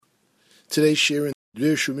Today's share in the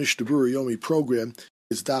MB2 Yomi program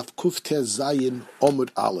is Daf Kuftez Zayin Omud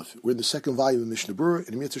Aleph. We're in the second volume of Mishnah Berurah,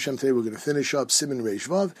 and in MB2 today we're going to finish up Siman Reish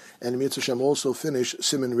Vav, and in MB2 also finish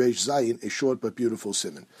Siman Reish Zayin, a short but beautiful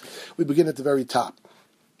Siman. We begin at the very top.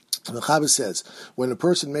 The Chabad says, when a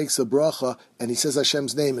person makes a bracha and he says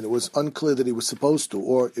Hashem's name and it was unclear that he was supposed to,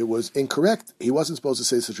 or it was incorrect, he wasn't supposed to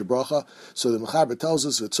say such a bracha, so the Chabad tells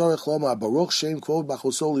us, V'tzorech loma Baruch Sheim kvod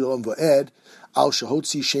machosol yolam v'ed al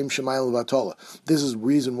shahotzi Sheim shemayim v'atola. This is the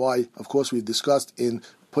reason why, of course, we've discussed in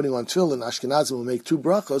putting on tefillin, Ashkenazim will make two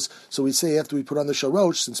brachas, so we say after we put on the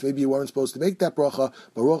sharosh, since maybe you weren't supposed to make that bracha,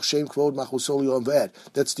 Baruch Sheim kvod machosol yolam v'ed.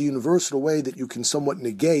 That's the universal way that you can somewhat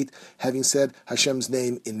negate having said Hashem's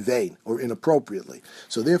name in vain or inappropriately.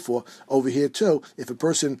 So therefore, over here too, if a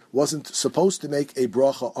person wasn't supposed to make a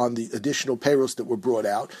bracha on the additional peiros that were brought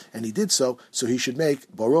out, and he did so he should make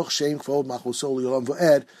Baruch Sheim kvod machosol yolam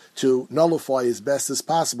v'ed to nullify as best as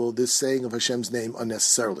possible this saying of Hashem's name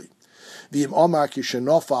unnecessarily. If a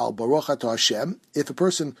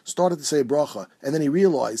person started to say bracha and then he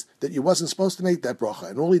realized that he wasn't supposed to make that bracha,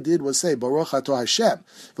 and all he did was say Baruch Ato Hashem,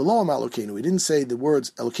 he didn't say the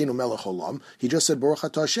words Elokeinu Melech Olam, he just said Baruch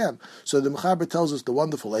Ato Hashem. So the Mechaber tells us the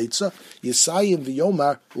wonderful Eitzah, Yisayim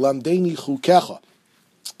v'yomar lamdeini chukecha.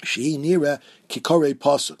 Shehi nira kikore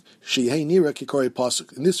pasuk. Shehi nira kikore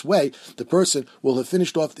pasuk. In this way, the person will have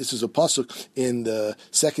finished off. This is a pasuk in the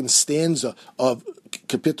second stanza of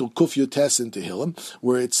Kapitel Kuf Yotes in Tehillim,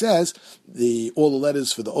 where it says all the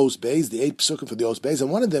letters for the Os Beis, the 8 pasukim for the Os Beis, and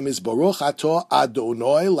one of them is Baruch Ato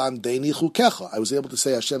Adonai Lamdeini Chukecha. I was able to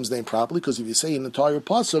say Hashem's name properly because if you say an entire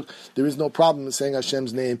pasuk, there is no problem in saying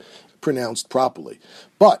Hashem's name pronounced properly.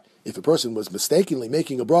 But if a person was mistakenly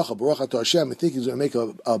making a bracha, Baruch Ato Hashem, and thinking he was going to make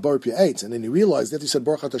a Borei P'Eitz, and then he realized that he said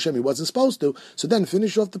Baruch Ato Hashem, he wasn't supposed to, so then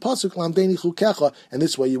finish off the pasuk, Lamdeini Chukecha, and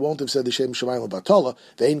this way you won't have said the Shem Shemayim L'Batola,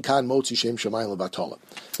 Ve'in Kan Motzi Shem Shemayim L'Batola.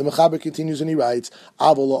 The Mechaber continues and he writes,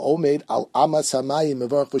 Avola Omed Al Amas Hamayim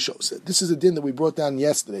Mevarach V'Shoseh. This is a din that we brought down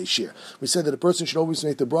yesterday's shir. We said that a person should always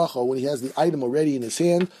make the bracha when he has the item already in his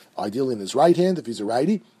hand, ideally in his right hand, if he's a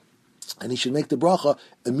righty, and he should make the bracha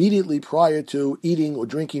immediately prior to eating or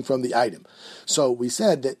drinking from the item. So we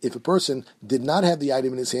said that if a person did not have the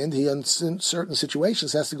item in his hand, he in certain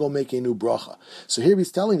situations has to go make a new bracha. So here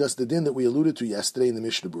he's telling us the din that we alluded to yesterday in the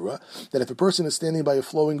Mishnah Berurah, that if a person is standing by a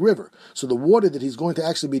flowing river, so the water that he's going to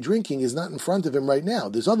actually be drinking is not in front of him right now.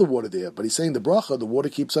 There's other water there, but he's saying the bracha, the water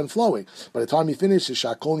keeps on flowing. By the time he finishes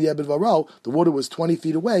Shakol Yebed Varo, the water was 20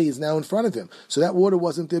 feet away, he's now in front of him. So that water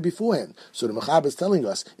wasn't there beforehand. So the Mechaber is telling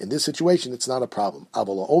us, in this situation, it's not a problem. You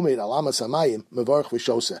can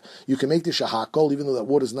make the shahakol even though that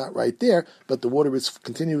water is not right there, but the water is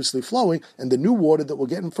continuously flowing, and the new water that will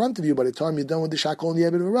get in front of you, by the time you're done with the shakol and the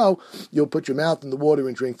yebed v'ro, you'll put your mouth in the water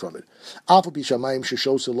and drink from it. Even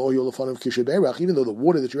though the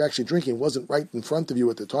water that you're actually drinking wasn't right in front of you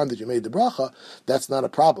at the time that you made the bracha, that's not a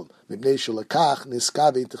problem. Because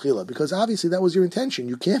obviously that was your intention.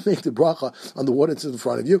 You can't make the bracha on the water that's in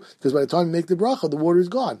front of you, because by the time you make the bracha, the water is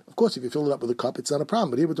gone. Of course, if you fill it up with a cup, it's not a problem.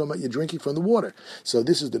 But here we're talking about you drinking from the water. So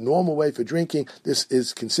this is the normal way for drinking. This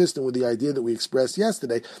is consistent with the idea that we expressed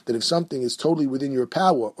yesterday, that if something is totally within your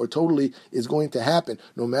power or totally is going to happen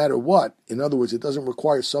no matter what, in other words, it doesn't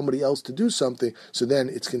require somebody else to do something, so then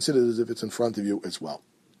it's considered as if it's in front of you as well.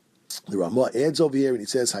 The Ramah adds over here and he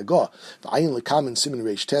says, Hagah, v'ayin lekamen siman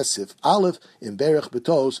reish tesif aleph in berech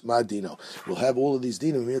betos ma'adino. We'll have all of these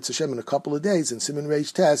dinim in a couple of days, and siman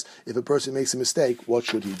reish tes, if a person makes a mistake, what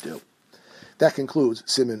should he do? That concludes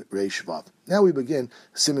Siman Reish Vav. Now we begin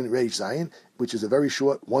Siman Reish Zayin, which is a very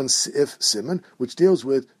short one if Siman, which deals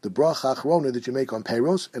with the Bracha Achrona that you make on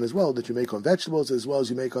peiros, and as well that you make on vegetables, as well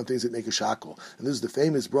as you make on things that make a shakol. And this is the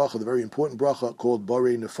famous Bracha, the very important Bracha called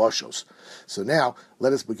Borei Nefashos. So now,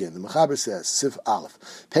 let us begin. The Mechaber says, Sif Aleph,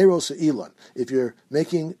 peiros Ilan, if you're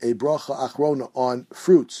making a Bracha Achrona on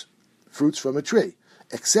fruits from a tree,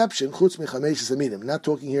 exception, Chutz Mechamesh Aminim. Not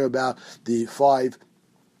talking here about the 5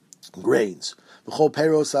 grains, v'chol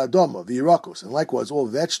peiros adoma v'yirakos, and likewise all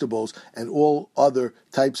vegetables and all other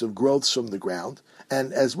types of growths from the ground,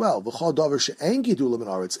 and as well v'chol davar she'en gidulim in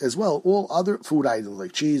aretz, as well all other food items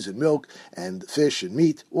like cheese and milk and fish and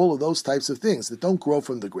meat, all of those types of things that don't grow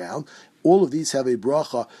from the ground. All of these have a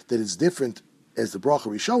bracha that is different as the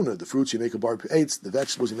bracha rishona. The fruits you make a Borei P'Eitz, the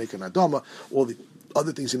vegetables you make an adoma, all the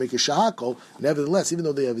other things you make a shahakol. Nevertheless, even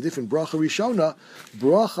though they have a different bracha rishona,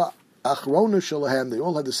 bracha Achrona Shalahem, they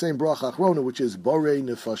all had the same bracha Achrona, which is Borei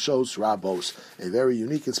Nefashos Rabos, a very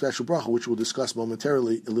unique and special bracha, which we'll discuss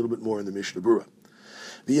momentarily a little bit more in the Mishnah Berurah.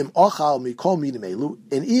 V'im ochal mikol minim elu,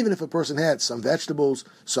 and even if a person had some vegetables,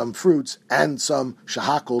 some fruits, and some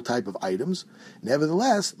shahakol type of items,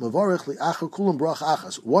 nevertheless, mavarich li'achar kulam bracha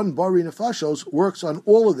achas. One Borei Nefashos works on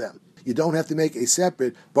all of them. You don't have to make a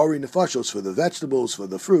separate Borei Nefashos for the vegetables, for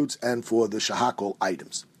the fruits, and for the shahakol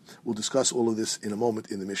items. We'll discuss all of this in a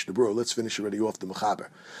moment in the MB2. Let's finish already off the Mechaber.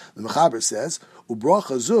 The Mechaber says,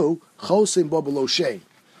 Ubracha zu chosim bo below Sheim.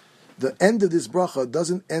 The end of this bracha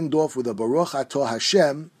doesn't end off with a Baruch atah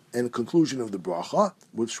Hashem and conclusion of the bracha,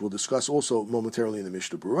 which we'll discuss also momentarily in the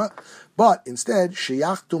MB2, but instead,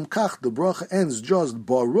 sheyachtum kach, the bracha ends just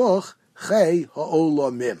Baruch chei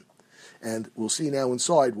ha'olamim. And we'll see now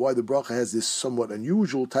inside why the bracha has this somewhat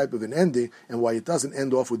unusual type of an ending and why it doesn't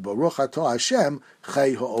end off with Baruch atah Hashem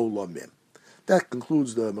chei ha'olamim. That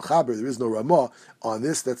concludes the Mechaber. There is no Ramah on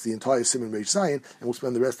this. That's the entire Siman Reish Zayin, and we'll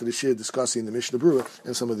spend the rest of the Shir discussing the MB2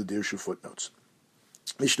 and some of the Dirshu footnotes.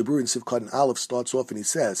 MB2 in Sivkot and Aleph starts off and he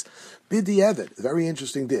says, Bidi Eved, very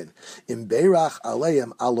interesting din, in Beirach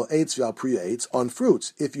Aleim alo eitz v'al priya eitz, on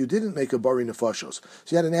fruits, if you didn't make a Borei Nefashos.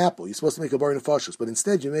 So you had an apple, you're supposed to make a Borei Nefashos, but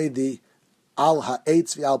instead you made the al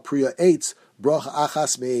ha'etz v'al priya eitz, bracha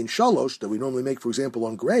achas me'ein shalosh, that we normally make, for example,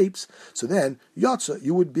 on grapes, so then, yotza,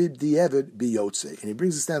 you would be di'evid be yotze. And he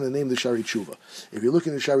brings us down the name of the Shari Tshuva. If you look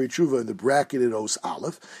in the Shari Tshuva in the bracketed Os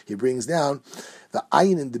Aleph, he brings down the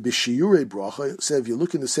ayin in the B'Shiyurei Bracha. So if you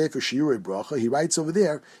look in the Sefer Shiyurei Bracha, he writes over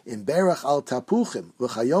there, in Berach al tapuchim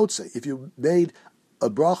v'chayotze, if you made a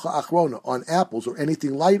bracha achrona on apples or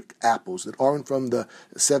anything like apples that aren't from the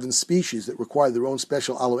 7 species that require their own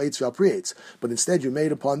special alo eitz v'al priyates, but instead you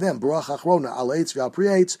made upon them bracha achrona alo eitz v'al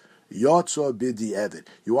priyates, yotza bidi evid.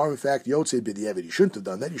 You are in fact yotze bidi evid. You shouldn't have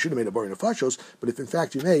done that. You should have made a Borei Nefashos, but if in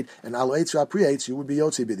fact you made an alo eitz v'al priyates, you would be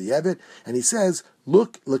yotze bidi evid. And he says,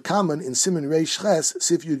 look lekaman in Siman Reish Ches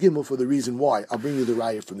Sif Yud Gimel for the reason why. I'll bring you the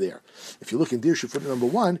raya from there. If you look in Dirshu footnote number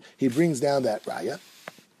 1, he brings down that raya.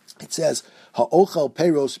 It says, ha'ochel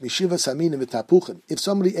peros mishivas haminim v'tapuchim. If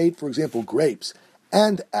somebody ate, for example, grapes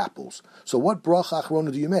and apples, so what bracha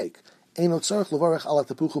achrona do you make? Ein tzarich levarech ala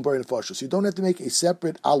tapuchim Borei Nefashos. So you don't have to make a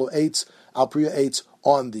separate alo eitz, al priya eitz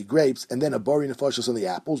on the grapes and then a Borei Nefashos on the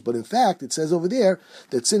apples. But in fact, it says over there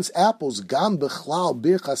that since apples gam bechlal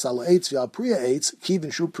birchas alo eitz v'al priya eitz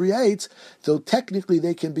kivin shu priya eitz, so technically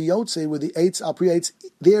they can be yotze with the eitz al priya eitz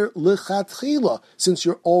there lechatchila, since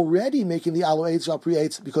you're already making the alo eitz al priya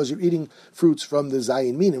eitz because you're eating fruits from the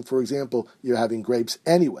zayin minim. For example, you're having grapes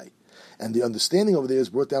anyway. And the understanding over there is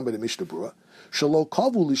brought down by the MB2. Shalo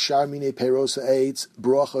kavu lishar mine peros eitz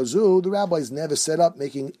bracha zu. The rabbis never set up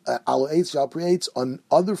making alo eitz v'al priya eitz on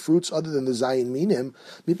other fruits other than the zayin minim.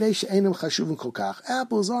 Mipnei she'enim chashuvim kol kach.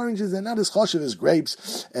 Apples, oranges, they're not as chashuv as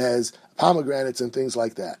grapes, as pomegranates and things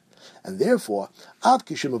like that. And therefore, but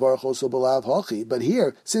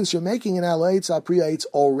here, since you're making an alo eitz al priya eitz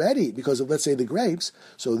already because of, let's say, the grapes,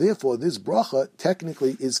 so therefore this bracha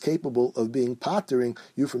technically is capable of being pottering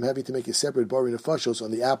you from having to make a separate Borei Nefashos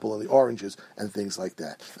on the apple and the oranges and things like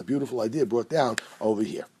that. A beautiful idea brought down over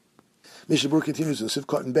here. MB2 continues in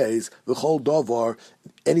Sivkot and Beis, v'chol davar,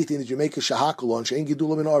 anything that you make a shahakol on, she'en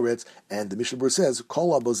gidulam in aretz, and the MB2 says,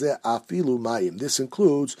 kol abozeh afilu mayim. This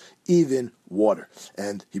includes even water.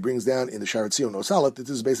 And he brings down in the Sharat Zion Osalat that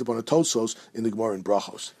this is based upon a Tosos in the Gemara in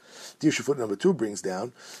Brachos. Dirshu footnote number 2 brings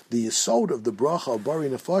down, the yesod of the bracha of Borei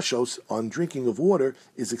Nefashos on drinking of water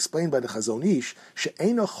is explained by the Chazon Ish,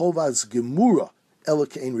 she'ena chovaz gemura,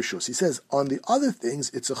 he says, on the other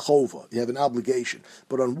things, it's a chova. You have an obligation.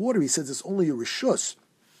 But on water, he says, it's only a rishus.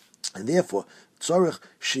 And therefore, tzarech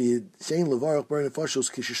she'ein levarach Borei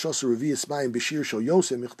Nefashos kishishos revius mayim b'shir shel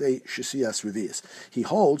yosem michtei shesias revius. He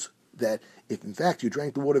holds that if in fact you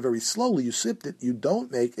drank the water very slowly, you sipped it, you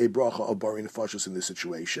don't make a bracha of Borei Nefashos in this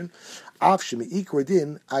situation.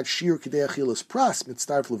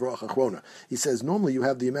 He says normally you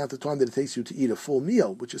have the amount of time that it takes you to eat a full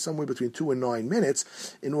meal, which is somewhere between 2 and 9 minutes,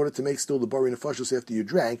 in order to make still the Borei Nefashos after you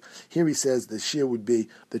drank. Here he says the shear would be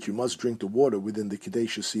that you must drink the water within the Kedei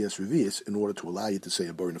Shesias Revius in order to allow you to say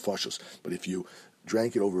a Borei Nefashos. But if you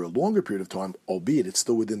drank it over a longer period of time, albeit it's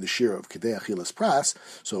still within the share of Kedei Achilas Pras.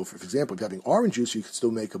 So, for example, if you're having orange juice, you could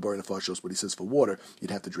still make a Borei Nefashos, but he says for water,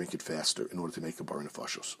 you'd have to drink it faster in order to make a Borei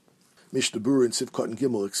Nefashos. MB2 in Sivkot and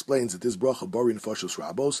Gimel explains that this bracha Borei Nefashos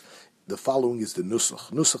Rabos, the following is the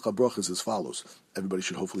nusach. Nusach HaBracha is as follows. Everybody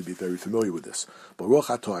should hopefully be very familiar with this. Baruch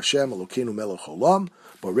atah Hashem Elokeinu melech haolam,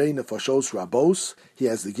 Borei Nefashos Rabos. He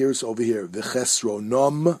has the gears over here,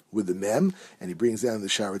 v'chesronom, with the mem, and he brings down the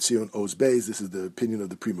Sharat Zion Oz Beis. This is the opinion of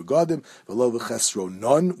the Pri Megadim. V'lo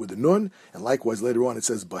v'chesronon, with the nun, and likewise later on it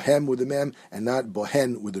says bohem with the mem, and not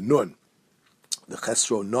bohen with the nun. The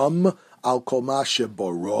chesronom al kol ma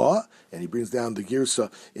shebara, and he brings down the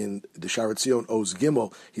girsa in the Sharat Zion Oz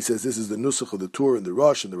Gimel. He says this is the nusach of the Tur and the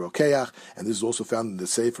Rosh and the Rokeach, and this is also found in the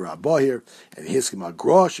Sefer Abba here. And Hiskim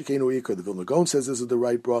Agra Shekenu Ikar, the Vilna Gaon says this is the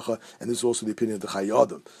right bracha, and this is also the opinion of the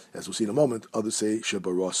Chayyim. As we'll see in a moment, others say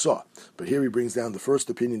shebara sa. But here he brings down the first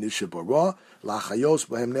opinion is shebara la chayos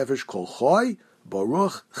b'hem nefesh kol choy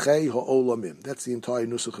baruch chei ha'olamim. That's the entire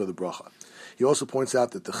nusach of the bracha. He also points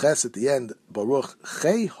out that the ches at the end, Baruch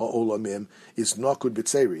Chei Ha'olamim, is Nakud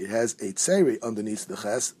B'Tzeri. It has a Tzeri underneath the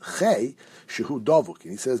ches, Chei Shehu Dovuk.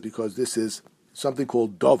 And he says because this is something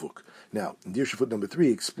called Dovuk. Now, in Dirsha foot number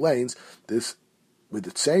 3 explains this with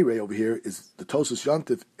the Tzeri over here, is the Tosus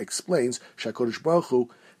Yontif explains, Shakodesh Baruch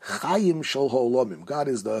Hu Chayim Shel Ha'olamim. God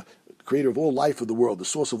is the creator of all life of the world, the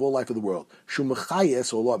source of all life of the world.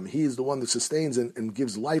 Shumachayes Olam. He is the one that sustains and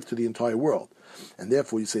gives life to the entire world. And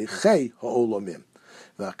therefore you say Chei Ha'olamim.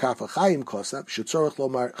 V'akafa Chayim Kosab Shetzorach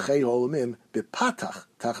Lomar Chei Ha'olamim B'patach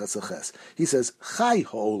Tachas Aches. He says Chai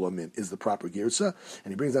Ha'olamim is the proper girsa,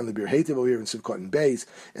 and he brings down the Bir Hativ over here in Sivkot and Beis,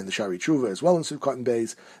 and the Shari Tshuva as well in Sivkot and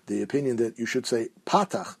Beis, the opinion that you should say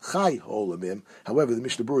Patach Chai Ha'olamim. However, the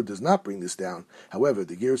Mishnah Berurah does not bring this down. However,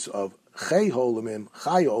 the girsa of Chei Ha'olamim,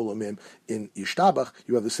 Chai Ha'olamim in Yishtabach,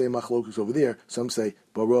 you have the same machlokus over there. Some say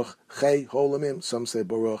Baruch Chei Ha'olamim, some say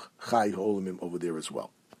Baruch Chai Ha'olamim over there as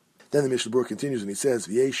well. Then the Mishnah Berurah continues and he says,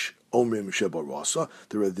 V'yesh Omrim Shebarasa.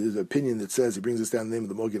 There's an opinion that says, he brings us down the name of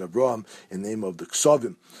the Mogen Avraham, in the name of the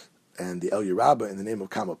Ksavim, and the El Yerabah, in the name of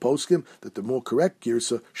Kama Poskim, that the more correct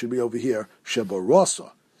girsa should be over here,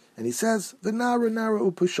 Shebarasa. And he says, the Nara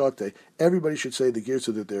Upashate. Everybody should say the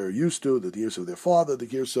girsa that they're used to, the girsa of their father, the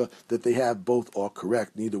girsa that they have, both are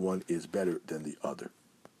correct. Neither one is better than the other.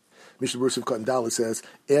 Mishnah Berurah Sivkot Daled says,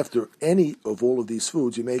 after any of all of these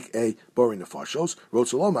foods, you make a Borei Nefashos.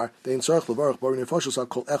 Rotzolomar, Dein Tzarech Levarach Borei Nefashos Al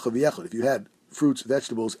Kol Echad V'Yechad. If you had fruits,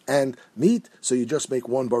 vegetables, and meat, so you just make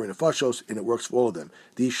one Borei Nefashos, and it works for all of them.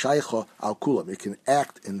 The Shaycha Al Kulam. It can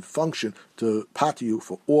act and function to pat you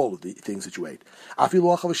for all of the things that you ate.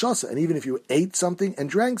 Afilu Achavashasa. And even if you ate something and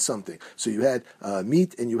drank something, so you had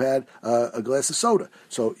meat and you had a glass of soda.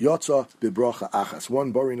 So Yotza Bibracha Achas.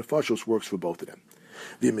 One Borei Nefashos works for both of them.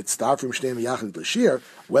 Whether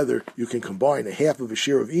you can combine a half of a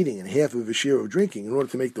share of eating and half of a share of drinking in order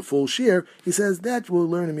to make the full share, he says that we'll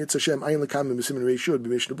learn in Mitzvah Shem. Ayin L'Kam B'Simin Reishud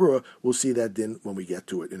B'Mishnah Berurah. We'll see that din when we get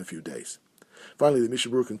to it in a few days. Finally, the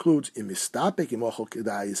Mishnah Berurah concludes, if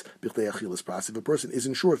a person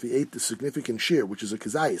isn't sure if he ate the significant share, which is a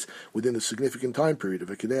kezayis, within the significant time period of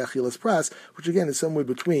a kedei achilas pras, which again is somewhere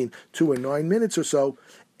between 2 and 9 minutes or so,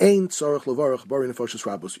 Ein tzarech levarach Borei Nefashos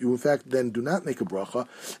rabos. You in fact then do not make a bracha,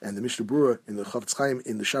 and the Mishnah Berurah in the Chavetz Chaim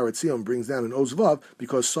in the Sharat Zion brings down an Ozvav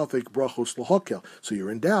because Sofek brachos lohokel. So you're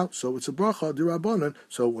in doubt, so it's a bracha d'Rabbanan.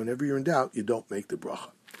 So whenever you're in doubt, you don't make the bracha.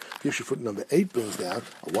 Yeshu foot number 8 brings down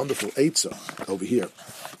a wonderful eitzah over here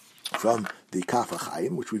from the Kaf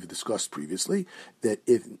HaChaim, which we've discussed previously, that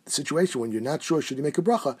if the situation when you're not sure should you make a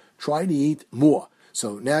bracha, try to eat more.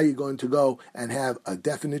 So now you're going to go and have a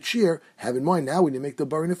definite shear. Have in mind now when you make the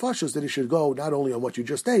Borei Nefashos that it should go not only on what you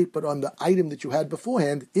just ate, but on the item that you had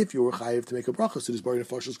beforehand. If you were chayiv to make a bracha, so this Borei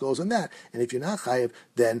Nefashos goes on that. And if you're not chayiv,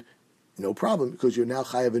 then no problem, because you're now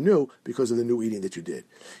chayav anew because of the new eating that you did.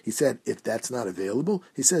 He said, if that's not available,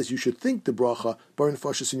 he says you should think the bracha, Borei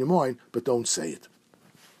Nefashos in your mind, but don't say it.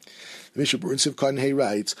 The Mishnah Berurah Sivkot Hey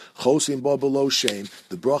writes, Chosim ba below Sheim.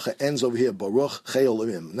 The bracha ends over here, Baruch Chei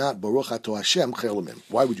Olamim, not Baruch Ato Hashem Chei Olamim.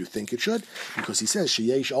 Why would you think it should? Because he says,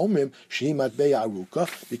 Sheyesh Omim Sheim Matbei Aruka,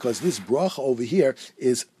 because this bracha over here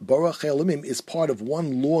is Baruch Chei Olamim is part of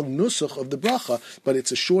one long nusach of the bracha, but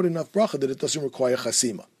it's a short enough bracha that it doesn't require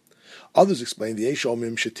chasima. Others explain the Yesh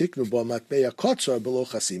Omim Shetiknu ba Matbei Kotzar below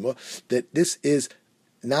chasima, that this is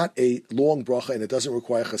not a long bracha and it doesn't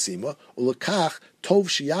require chasima. Ulakach tov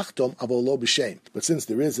shiyachtom avolo b'shem. But since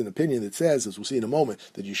there is an opinion that says, as we'll see in a moment,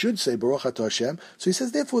 that you should say Baruch Ato Hashem, so he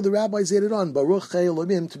says therefore the rabbis added on Baruch Chei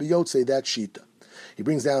Olamim to be yotzei that shita. He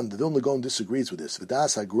brings down, the Vilna Gaon disagrees with this.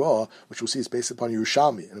 V'das Hagra, which we'll see is based upon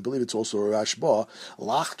Yerushalmi, and I believe it's also a Rashba,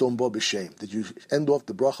 lachtom bo b'shem, that you end off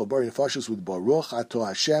the bracha of Borei Nefashos with Baruch Ato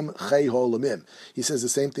Hashem Chei Olamim. He says the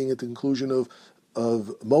same thing at the conclusion of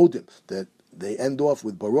Modim, that they end off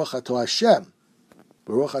with Baruch Ato Hashem,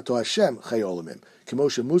 Baruch Ato Hashem Chei Olamim.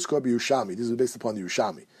 Kimoshe Muskar b'Yerushalmi. This is based upon the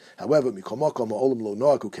Yerushalmi. However, Mikomakom Olam Lo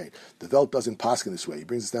Noach Ukein. The Velt doesn't pass in this way. He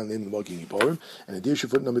brings us down the name of the Mogin Yiborim, and in Dirsha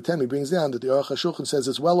foot number 10, he brings down that the Aruch HaShulchan says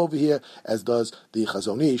as well over here, as does the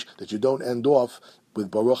Chazon Ish, that you don't end off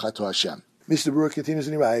with Baruch Ato Hashem. Mr. Berurah continues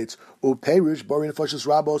and he writes, Uperish Borei Nefashos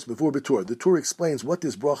Rabos before Betur. The Tur explains what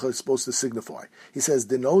this bracha is supposed to signify. He says,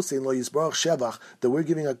 "Deno lo yisbarach shevach," that we're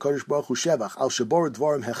giving a Kodesh Baruch Hu shevach al shabor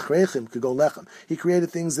dvarim hechrechim kegon lechem. He created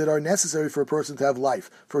things that are necessary for a person to have life.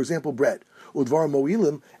 For example, bread. Udvar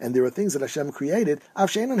mo'ilim, and there are things that Hashem created,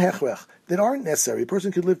 avshein and hechrech, that aren't necessary. A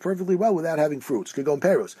person could live perfectly well without having fruits, could go in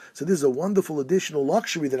peros. So this is a wonderful additional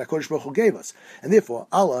luxury that HaKadosh Baruch Hu gave us. And therefore,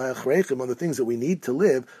 Allah hechrechim, on the things that we need to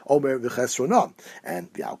live, omer v'chesronam. And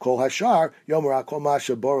kol hashar, yomer kol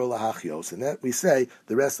masha bora lahachios. And that we say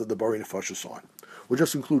the rest of the Borei Nefashos on. We'll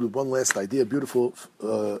just conclude with one last idea, beautiful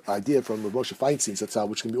idea from Rav Moshe Feinstein's Zatzal,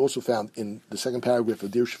 which can be also found in the second paragraph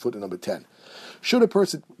of Dirsh footnote number 10. Should a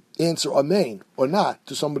person answer amen or not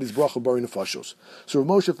to somebody's bracha Borei Nefashos? So Rav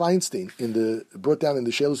Moshe Feinstein brought down in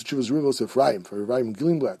the Shelos Tshuvos Rivos Ephraim for Ephraim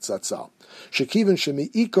Glimblad Zatzal, Shekivan Shemi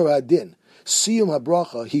Ikar Adin Siyum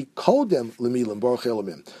HaBracha He Kodem Lemilim Baruch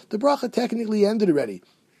Elamim. The bracha technically ended already.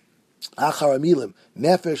 Achar Amilim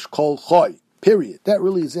Nefesh Kol Choy. Period. That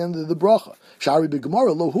really is the end of the bracha. Shari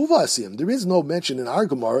b'Gemara lo huva asim. There is no mention in our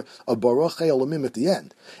Gemara of Baruch Elamim at the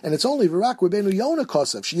end, and it's only V'rak Rabbeinu Yonah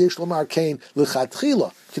Kosav sheyesh lomar kain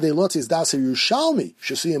lechatchila k'dei lotzis das Yerushalmi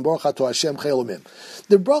shesiyim Baruch Ato Hashem Elamim.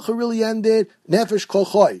 The bracha really ended Nefesh Kol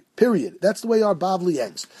Choy. Period. That's the way our Bavli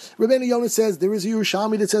ends. Rabbeinu Yonah says there is a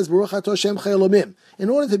Yerushalmi that says Baruch Ato Hashem Elamim.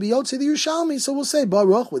 In order to be Yotze the Yerushalmi, so we'll say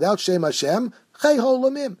Baruch without Shem Hashem.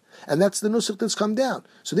 And that's the nusach that's come down.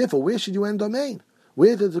 So therefore, where should you end amen?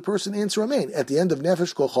 Where did the person answer amen? At the end of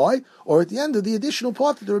Nefesh Kol Choy, or at the end of the additional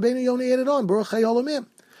part that the Rabbeinu Yonah added on, Baruch Olamim?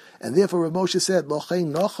 And therefore, Rav Moshe said,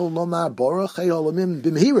 Lochein Nachol Lomar Baruch Olamim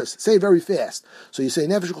Bimhiris. Say very fast. So you say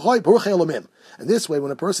Nefesh Kol Choy, Baruch Olamim. And this way,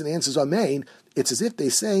 when a person answers amen, it's as if they're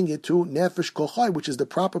saying it to Nefesh Kol Choy, which is the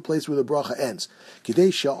proper place where the bracha ends.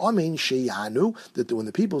 Kidei she'amen sheyanu, that when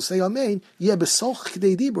the people say amen, besoch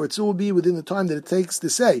kidei dibur, it will be within the time that it takes to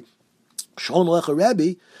say Shalom Alecha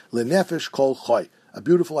Rebbe leNefesh Kol Choy. A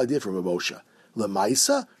beautiful idea from Rav Moshe.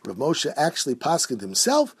 Lemaisa, Rav Moshe actually paskined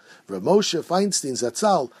himself. Rav Moshe Feinstein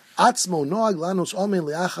Zatzal Atzmo Noag Lanos Amen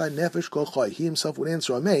Leacha Nefesh Kol Choy. He himself would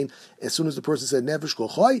answer amen as soon as the person said Nefesh Kol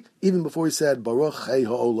Choy, even before he said Baruch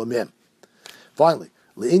Ha'olamim. Finally,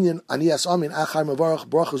 Le'inyan Aniyas Amin Achar Mavarach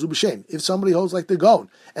Bracha Zu B'Shem. If somebody holds like the Gon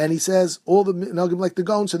and he says all the Nagim like the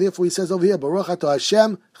Gon, so therefore he says over here Baruch Ato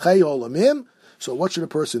Hashem Ha'olamim. So what should a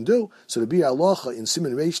person do? So the Bir Alocha in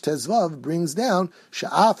Siman Reish Tezvav brings down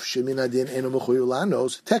Sha'af Shemin Adin Eno Mechuyev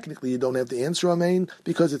Lanos. Technically, you don't have to answer Amen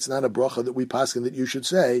because it's not a bracha that we paskin that you should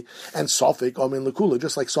say. And Sofik Amen Lekula,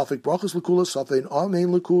 just like Sofik brachas Lekula, Sofik Amen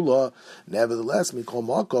Lekula. Nevertheless, Mikol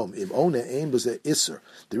Makom Im Ona Ein B'Zeh Isser.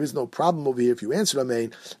 There is no problem over here if you answer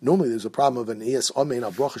Amen. Normally, there's a problem of an Iyas Amen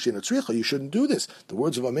al bracha Shein Atzricha. You shouldn't do this. The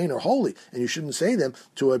words of Amen are holy, and you shouldn't say them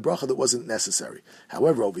to a bracha that wasn't necessary.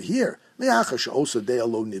 However, over here, you have the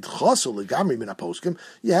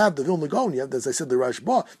Vilna Gaon, you have, as I said, the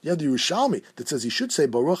Rashba, you have the Yerushalmi that says he should say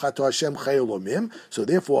Baruch Ato Hashem Chayolomim. So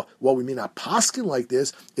therefore, while we may not paskin like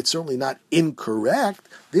this, it's certainly not incorrect.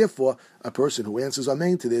 Therefore, a person who answers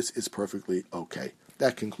Amen to this is perfectly okay.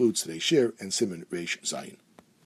 That concludes today's shir and Siman Reish Zayin.